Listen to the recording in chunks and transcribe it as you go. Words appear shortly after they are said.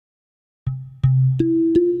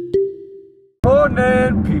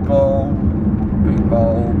morning, people.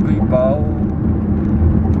 People, people.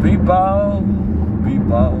 People,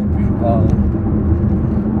 people, people.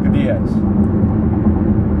 Good dias.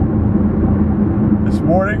 This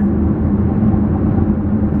morning,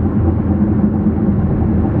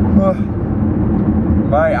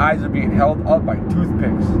 my eyes are being held up by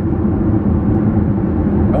toothpicks.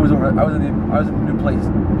 I was in a new place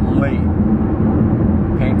late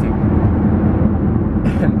painting,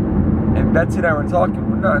 and Betsy and I were talking.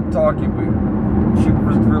 We're not talking, but she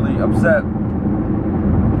was really upset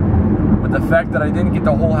with the fact that I didn't get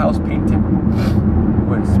the whole house painted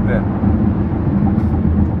with spit.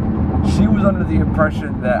 She was under the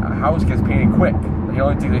impression that a house gets painted quick. It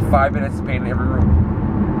only takes like 5 minutes to paint every room.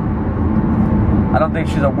 I don't think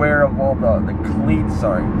she's aware of all all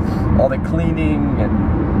the cleaning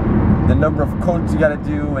and the number of coats you gotta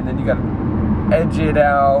do, and then you gotta edge it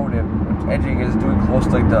out, and which edging is doing close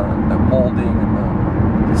to like the molding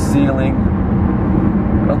and the sealing.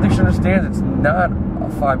 I don't think she understands it's not a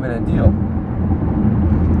 5-minute deal.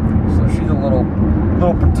 So she's a little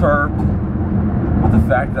perturbed with the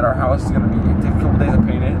fact that our house is gonna take a couple days to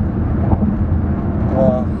paint it.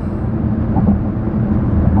 Well,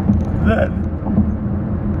 then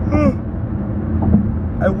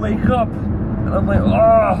I wake up and I'm like,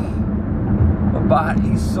 oh, my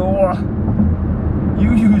body's sore.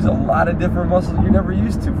 You use a lot of different muscles you're never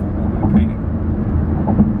used to for painting.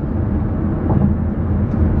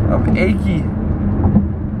 I'm achy,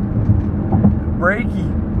 breaky.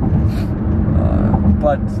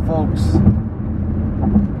 But folks,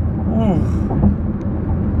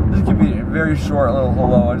 this could be a very short little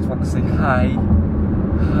hello. I just want to say hi.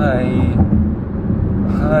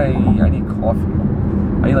 I need coffee.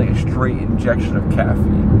 I need like a straight injection of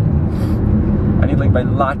caffeine. I need like my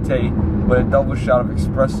latte with a double shot of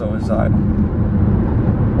espresso inside.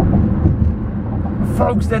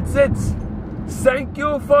 Folks, that's it. Thank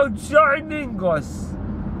you for joining us.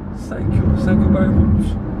 Thank you very much.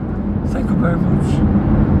 Thank you very much.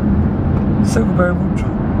 Thank you very mucho.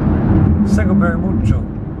 Thank you very mucho.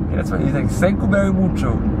 Yeah, that's what you think. Thank you very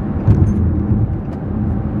mucho.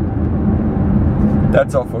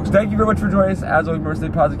 That's all, folks. Thank you very much for joining us. As always, remember, stay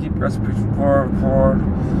positive, keep your recipes for.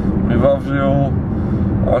 We love you.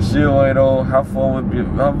 I'll see you later. Have fun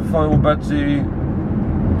with Betsy.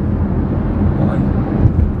 Bye.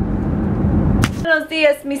 Buenos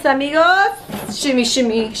dias, mis amigos. Shimmy,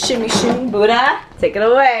 shimmy, shimmy, shimmy. Buddha, take it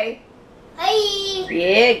away. Hi.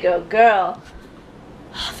 Yeah, girl.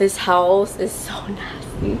 This house is so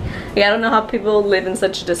nasty. Yeah, I don't know how people live in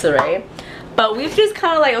such disarray. But we've just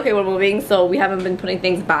kind of like, okay, we're moving, so we haven't been putting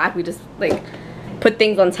things back. We just like put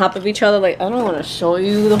things on top of each other. Like, I don't want to show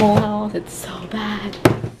you the whole house. It's so bad.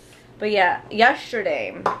 But yeah,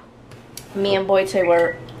 yesterday, me and Boytoy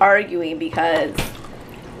were arguing because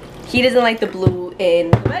he doesn't like the blue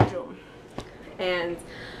in the bedroom. And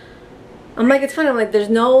I'm like, it's funny. I'm like,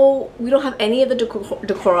 we don't have any of the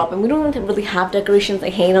decor up, and we don't really have decorations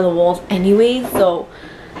like hanging on the walls anyway, so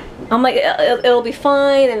I'm like, it'll be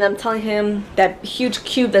fine. And I'm telling him that huge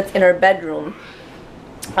cube that's in our bedroom,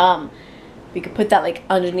 we could put that like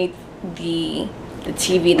underneath the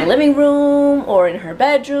TV in the living room or in her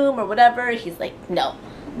bedroom or whatever. He's like, no.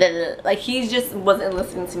 Like, he just wasn't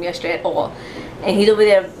listening to me yesterday at all. And he's over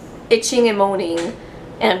there itching and moaning.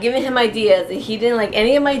 And I'm giving him ideas, and he didn't like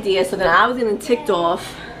any of my ideas. So then I was getting ticked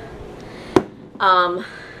off. And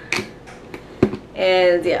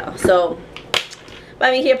yeah, so. But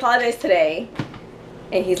I mean, he apologized today,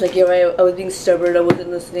 and he's like, "You're right. I was being stubborn. I wasn't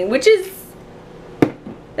listening." Which is,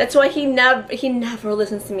 that's why he never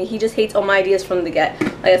listens to me. He just hates all my ideas from the get.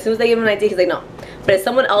 Like, as soon as I give him an idea, he's like, "No." But if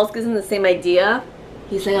someone else gives him the same idea,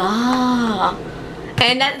 he's like, "Ah,"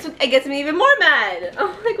 and that's what gets me even more mad.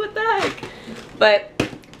 I'm like, what the heck? But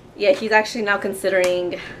yeah, he's actually now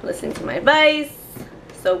considering listening to my advice.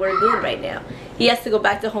 So we're good right now. He has to go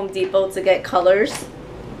back to Home Depot to get colors.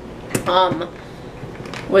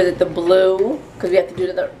 Was it the blue? Because we have to do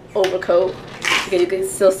the overcoat. Because you can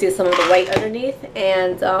still see some of the white underneath.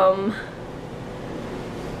 And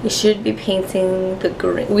we should be painting the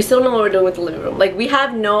green. We still don't know what we're doing with the living room. Like, we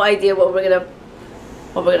have no idea what we're gonna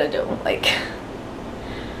do. Like,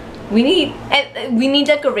 we need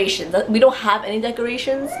decorations. We don't have any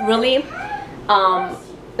decorations really.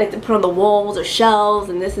 Like to put on the walls or shelves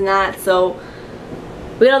and this and that. So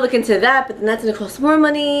we gotta look into that. But then that's gonna cost more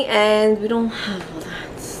money, and we don't have all that.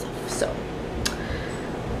 So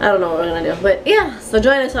I don't know what we're gonna do, but yeah, so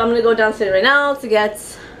join us. So I'm gonna go downstairs right now to get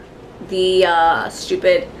the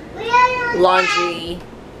stupid laundry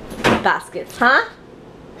baskets, huh?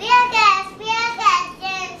 Be our guest,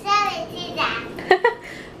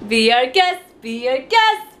 Be our guest, Be our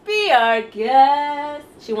guest, be our guest.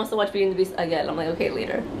 She wants to watch Beauty and the Beast again. I'm like, okay,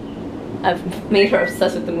 later. I've made her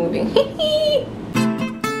obsessed with the movie.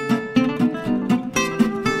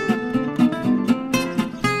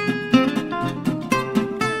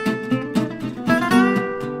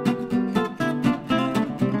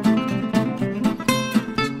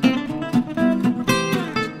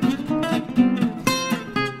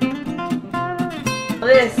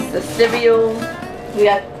 This, the cereal, we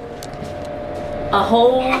got a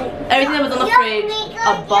whole, everything that was on the fridge,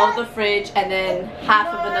 above the fridge, and then half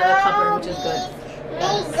of another cupboard, which is good.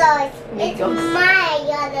 Migos.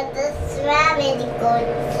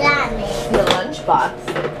 The lunchbox.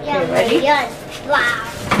 Okay, ready?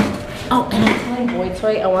 Oh, and I'm telling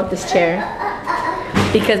Boytoy I want this chair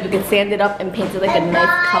because we could sand it up and paint it like a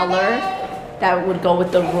nice color that would go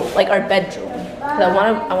with the room, like our bedroom. Cause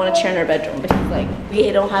I want a chair in our bedroom, but she's like,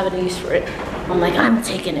 we don't have any use for it. I'm like, I'm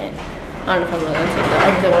taking it. I don't know if I'm really gonna take it. I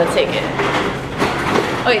really want to take it.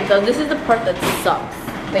 Okay, so this is the part that sucks.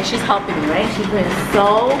 Like, she's helping me, right? She's doing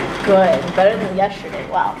so good, better than yesterday.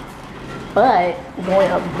 Wow. But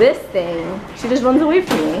going up this thing, she just runs away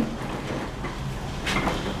from me.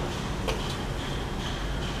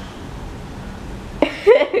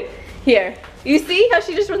 Here, you see how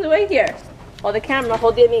she just runs away? Here, hold the camera,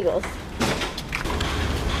 hold the amigos.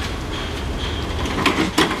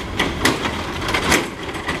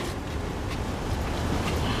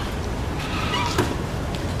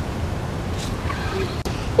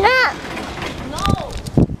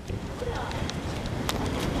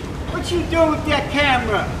 What you doing with that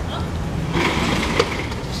camera?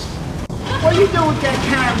 What you doing with that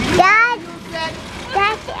camera?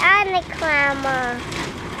 That's on the camera.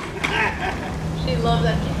 She loves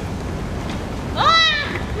that camera.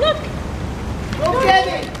 Ah! Look! Go get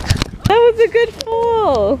it! That was a good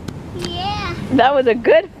fall. Yeah. That was a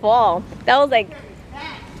good fall. That was like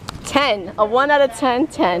 10. A 1 out of 10,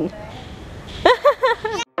 10.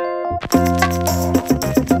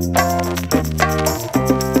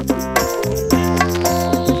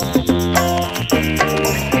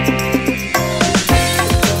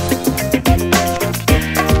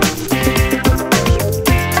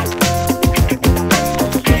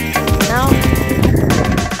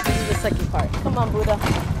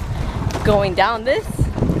 Going down this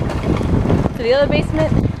to the other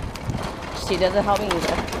basement. She doesn't help me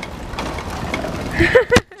either.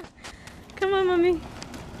 Come on, mommy.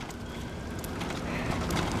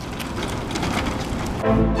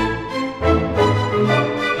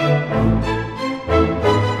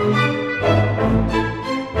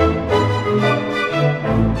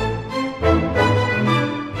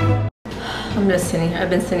 I'm just sitting here. I've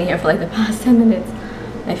been sitting here for like the past 10 minutes.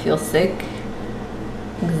 I feel sick.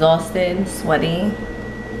 Exhausted, sweaty.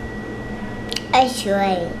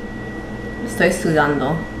 Estoy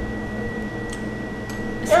sudando.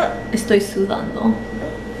 Estoy sudando.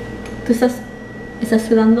 ¿Tú estás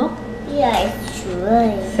sudando? Yeah, it's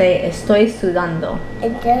true. Say, estoy sudando.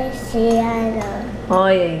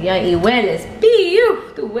 Oye, ya, y hueles.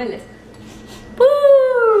 ¡Piu! Tú hueles.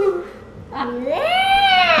 ¡Puu!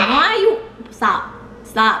 Why you? Stop.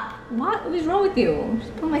 Stop. What is wrong with you?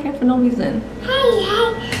 Just put my hair for no reason.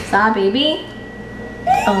 Hey. Stop, baby.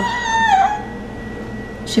 Oh.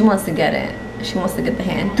 She wants to get it. She wants to get the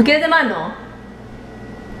hand. ¿Tú quieres de mano?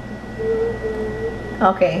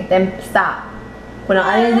 Okay, then stop. Cuando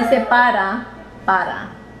alguien dice para, para.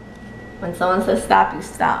 When someone says stop, you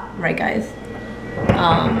stop. Right, guys?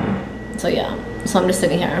 So yeah. So I'm just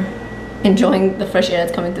sitting here, enjoying the fresh air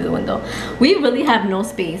that's coming through the window. We really have no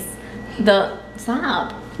space.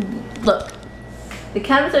 Stop. Look, the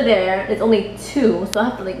cabinets are there. It's only 2, so I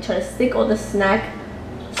have to like try to stick all the snack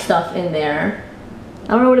stuff in there. I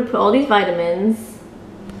don't know where to put all these vitamins.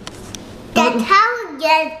 That's how it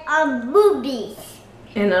gets on boobies.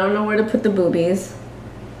 And I don't know where to put the boobies.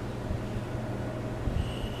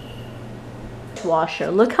 Washer.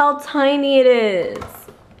 Look how tiny it is.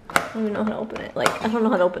 I don't even know how to open it. Like, I don't know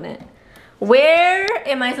how to open it. Where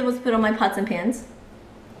am I supposed to put all my pots and pans?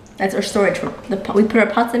 That's our storage room. We put our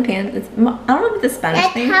pots and pans. I don't know if it's a Spanish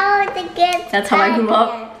thing. That's how I grew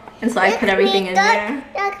up. And so I put everything in there.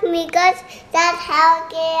 Look, because that's how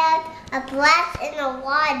it gets a blast in the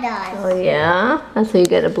water. Oh yeah? That's how you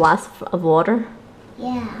get a blast of water?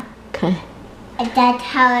 Yeah. Okay. And that's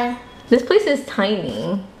how... This place is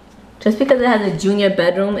tiny. Just because it has a junior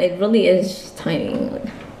bedroom, it really is just tiny.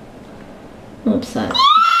 Like, I'm upset.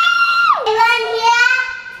 Everyone here?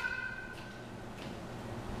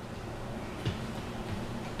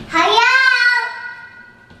 Hello?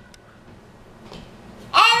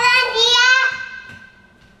 Everyone here?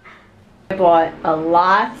 I bought a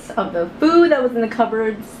lot of the food that was in the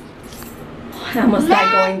cupboards. I almost died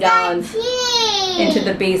going down into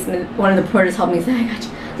the basement. One of the porters helped me say, I got you.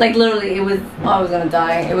 Like literally, it was, oh, I was gonna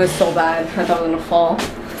die. It was so bad. I thought I was gonna fall.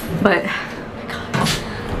 But, oh my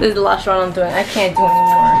god. This is the last run I'm doing. I can't do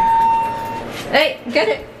anymore. Hey, get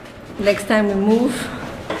it. Next time we move,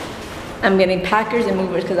 I'm getting packers and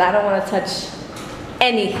movers because I don't want to touch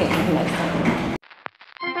anything next time.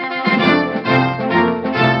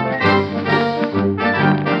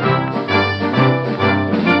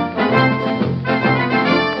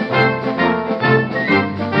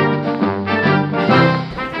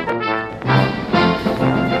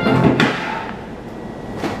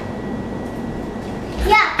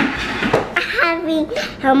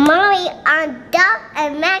 Hamari on duck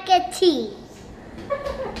and mac and cheese.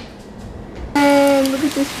 And look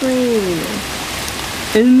at this rain.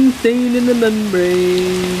 Insane in the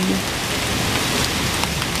membrane.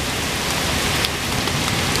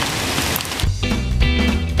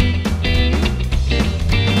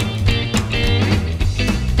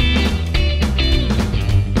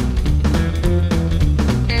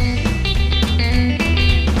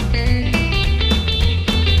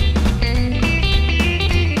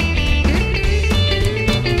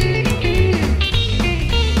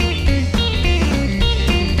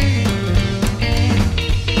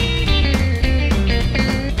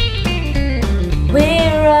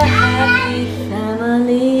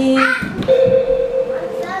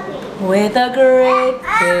 With a great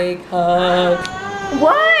big hug.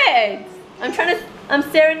 What? I'm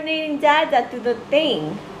serenading Dad that through the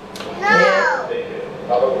thing. No.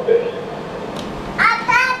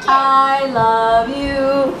 I love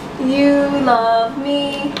you. You love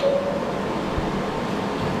me.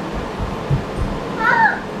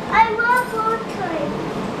 I love Boytoy.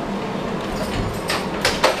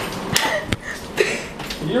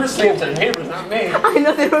 You were singing to the neighbors, not me. I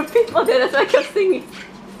know there were people there, that's why I kept singing.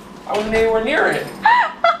 I wasn't anywhere near it.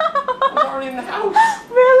 I was already in the house.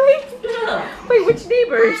 Really? Yeah. Wait, which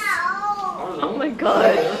neighbors? I don't know. Oh my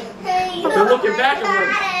god. I've been looking back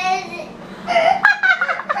and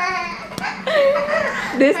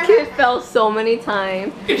This kid fell so many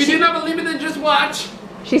times. if you do not believe it, then just watch.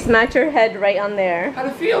 She smacked her head right on there. How'd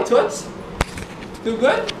it feel, Toots? Feel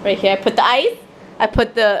good? Right here, I put the ice, I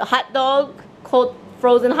put the hot dog, cold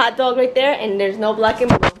frozen hot dog right there, and there's no black and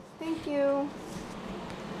blue. Thank you.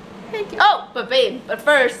 Thank you. Oh, but babe, but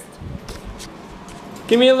first.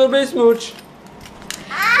 Give me a little bit of smooch.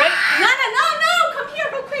 Wait, no, come here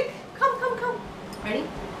real quick. Come. Ready?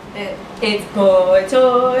 It's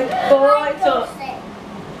Boytoy, Boytoy.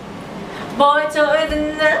 Boytoy's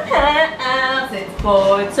in the house. It's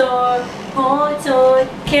Boytoy, Boytoy.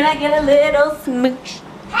 Can I get a little smooch?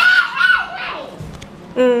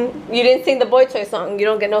 You didn't sing the Boytoy song. You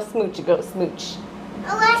don't get no smooch. You go smooch. I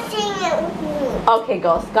want to sing it with you. Okay,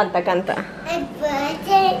 go. Canta, canta. It's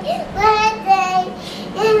birthday, birthday,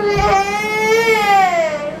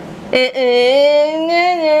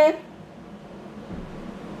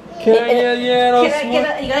 Can I get a little Can I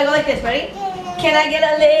get a, you gotta go like this, ready? Can I get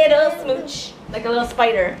a little smooch? Like a little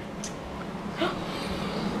spider.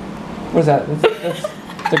 What's that? That's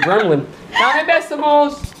the gremlin. Hi,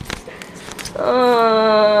 Bessimos.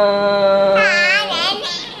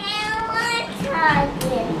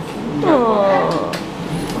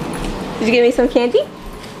 Did you give me some candy?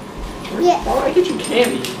 Yeah. Why would I get you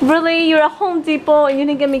candy? Really? You're at Home Depot and you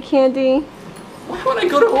didn't get me candy? Why would I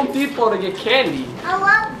go to Home Depot to get candy? I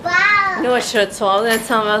want balls. You know what, should have told him that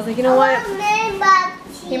time. I was like, you know what?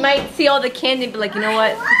 He might see all the candy and be like, you know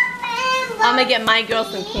what? I'm gonna get my girl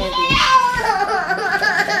some candy.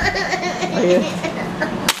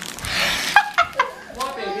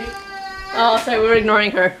 What, baby? Oh, sorry, we were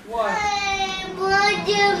ignoring her. What?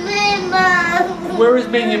 Mom. Where is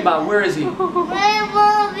Minion Bob? Where is he? My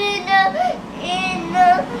mom Is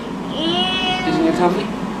he in your tummy?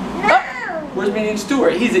 No. Where's Minion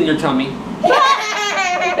Stewart? He's in your tummy.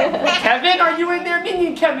 Kevin, are you in there?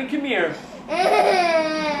 Minion Kevin, come here.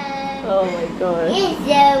 Oh my god. It's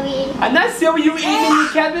Zoe. I'm not silly. You eat Minion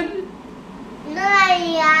Kevin?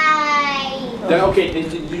 Okay,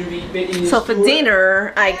 did you eat Minion So for Stewart?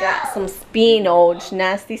 dinner, I got some spinach,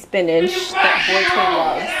 nasty spinach that Boytoy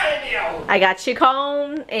loves. I got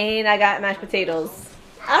chicken and I got mashed potatoes.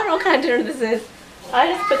 I don't know what kind of dinner this is. I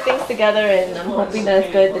just put things together and I'm hoping that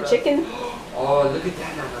it's good. The chicken. Oh, look at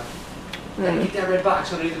that, Nana. Get that red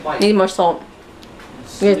box underneath the bite. Need more salt.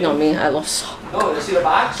 You guys know me, I love salt. No, you see the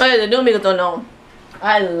box? Oh yeah, the new amigos don't know.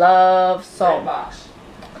 I love Red salt. box.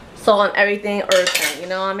 Salt on everything, everything. You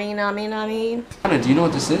know what I mean? Nana, do you know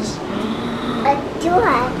what this is? A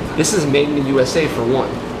dog. This is made in the USA for one.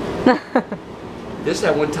 This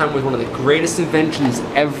at one time was one of the greatest inventions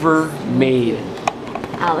ever made.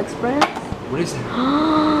 AliExpress? What is that?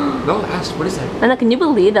 No, ask, what is that? Anna, can you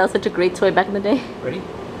believe that was such a great toy back in the day? Ready?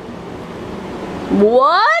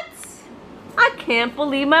 What? I can't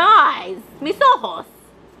believe my eyes. Mis ojos.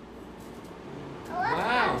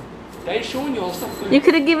 Wow. Daddy's showing you all stuff. You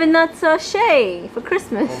could have given that to Shay for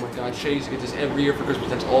Christmas. Oh my god, Shay used to get this every year for Christmas.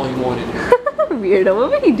 That's all he wanted. Weirdo. What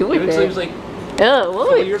would he do with Even it? it was like Oh, a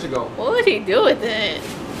couple years ago. What would he do with it?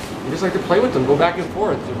 You just like to play with them, go back and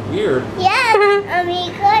forth. It's weird. Yes,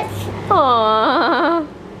 amigos. Aww.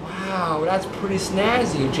 Wow, that's pretty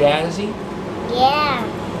snazzy, Jazzy. Yeah.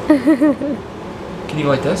 Can you go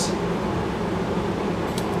like this?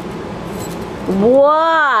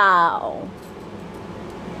 Wow.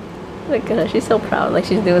 Look at her. She's so proud, like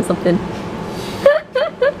she's doing something.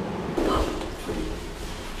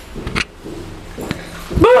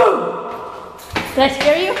 Boom! Did I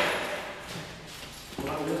scare you?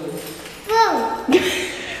 Boom.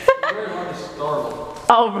 Very hard to startle.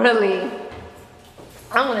 Oh, really?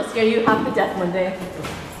 I'm gonna scare you half to death one day.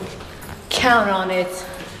 Count on it.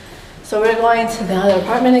 So we're going to the other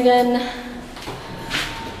apartment again.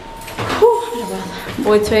 Whew, I'm out of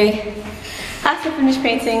breath. Boytoy has to finish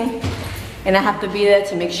painting, and I have to be there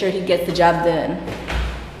to make sure he gets the job done.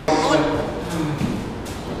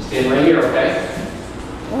 Stand right here, okay?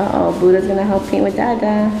 Uh-oh, Buddha's gonna help paint with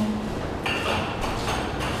Dada.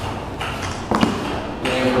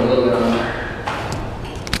 And put a little bit on there.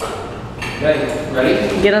 Okay, ready?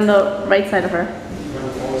 Get on the right side of her.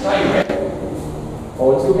 Forward side, you ready?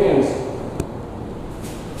 Hold 2 hands.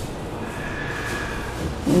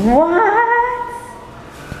 What?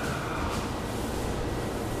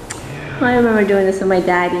 I remember doing this with my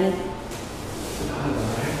daddy.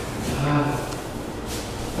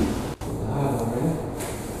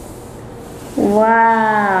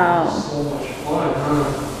 Wow. So much fun, huh?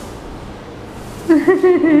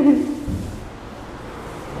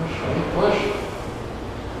 Push, push.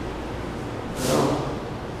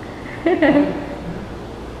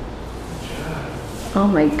 Oh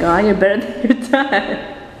my god, you're better than your dad.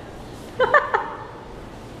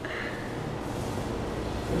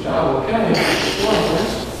 Good job, okay? Come on,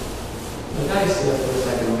 friends. Let Daddy sit up for a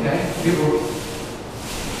second, okay? People.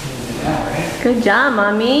 Yeah, right? Good job,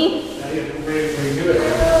 mommy. Now you're ready to do it.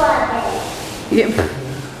 You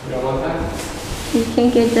You don't want that?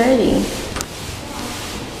 can't get dirty.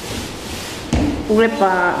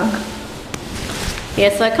 Ripper. Yeah,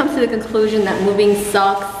 so I come to the conclusion that moving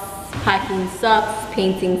sucks, packing sucks,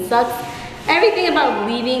 painting sucks. Everything about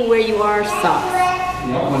leaving where you are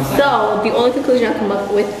sucks. So the only conclusion I come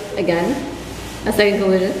up with, again, a second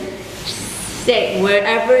conclusion, stay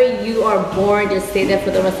wherever you are born, just stay there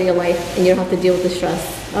for the rest of your life and you don't have to deal with the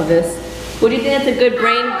stress of this. Would you think that's a good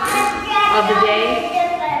brain of the day?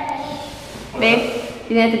 Babe,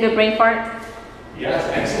 you think that's a good brain fart? Yes,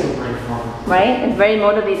 excellent brain fart. Right? It's very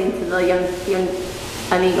motivating to the young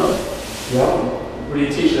amigos. Yeah. What do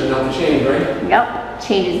you teach them not to change, right? Yep.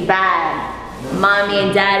 Change is bad. Mommy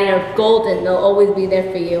and daddy are golden. They'll always be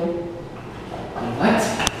there for you. What?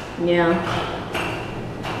 Yeah.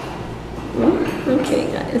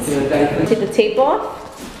 Okay, guys. Take the tape off?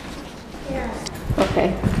 Yeah.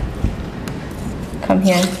 Okay. Come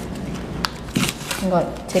here. I'm going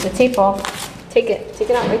to take the tape off. Take it. Take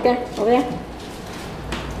it out right there. Over there.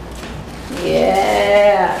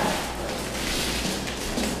 Yeah.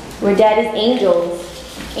 We're daddy's angels.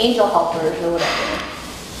 Angel helpers or whatever.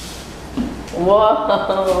 Whoa.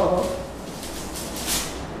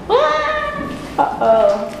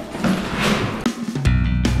 Uh-oh.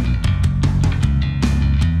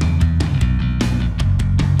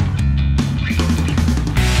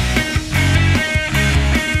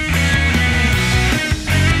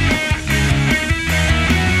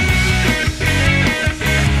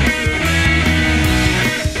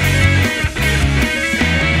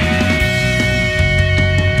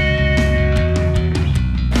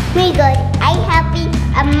 We good. I happy.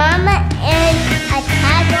 A mama and a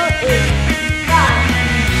taco is fun.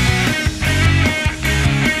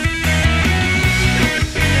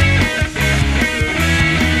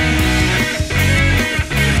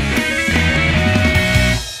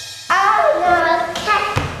 I'm a cat.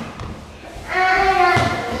 I'm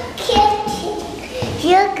a kitty.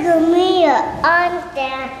 You give me your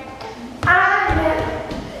understand. I'm a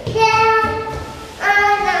cat.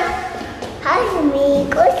 I'm a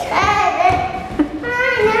amigos.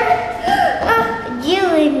 You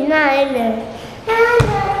and Nina.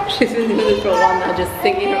 She's been doing this for a while now, just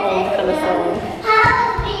singing her own kind of song.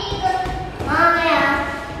 Mama,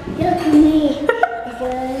 look at me.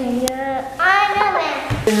 I'm a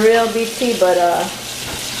man. Real BT, but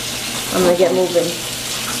I'm gonna get moving.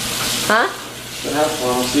 Huh? But have fun.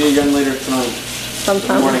 I'll see you again later tonight.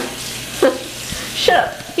 Sometime. Good morning. Shut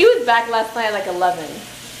up. He was back last night at like 11.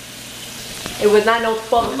 It was not no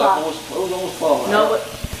 12 o'clock. It was almost 12. No, but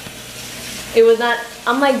it was not.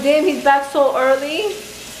 I'm like, damn, he's back so early.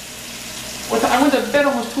 I went to bed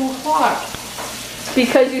almost 2 o'clock.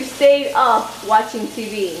 Because you stayed up watching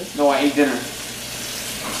TV. No, I ate dinner.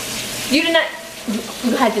 You did not.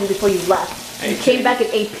 You had dinner before you left. You came back and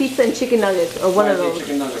ate pizza and chicken nuggets, or one of those.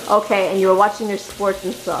 Chicken nuggets. Okay, and you were watching your sports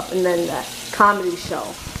and stuff, and then that comedy show.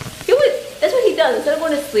 That's what he does. Instead of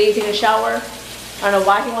going to sleep, taking a shower, I don't know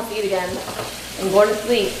why he wants to eat again, and going to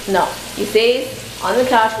sleep. No, he stays on the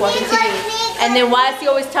couch watching TV. And then why is he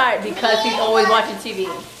always tired? Because he's always watching TV.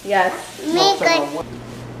 Yes.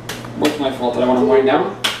 What's my fault? Did I want to wind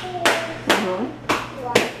down?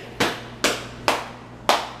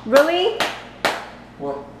 Really?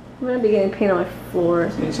 What? I'm gonna be getting paint on my floor.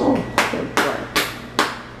 It's all.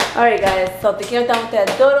 Alright guys, so te quiero tanto, te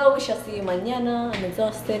adoro. We shall see you mañana. I'm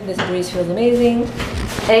exhausted. This breeze feels amazing.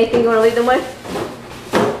 Anything you want to leave them with?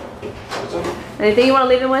 What's up? Anything you want to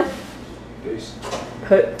leave them with? Peace.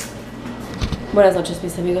 Buenas noches,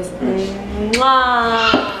 mis amigos.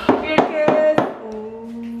 Mwah. Here, kiss.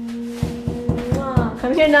 Mwah.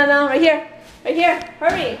 Come here, Nana. Right here. Right here.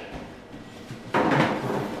 Hurry.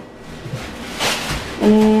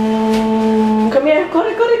 Come here.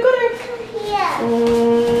 Corre, corre, corre.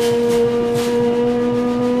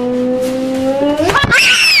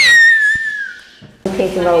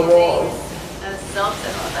 Painting our walls. I'm so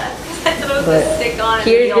upset about that. I thought it was going to stick on.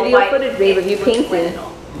 Here's video footage, babe, of you painting.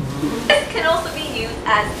 This can also be used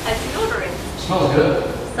as a deodorant. Smells good.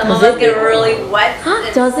 Some of us get really wet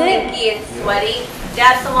and Does it? stinky and sweaty.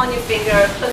 Dab some on your finger, put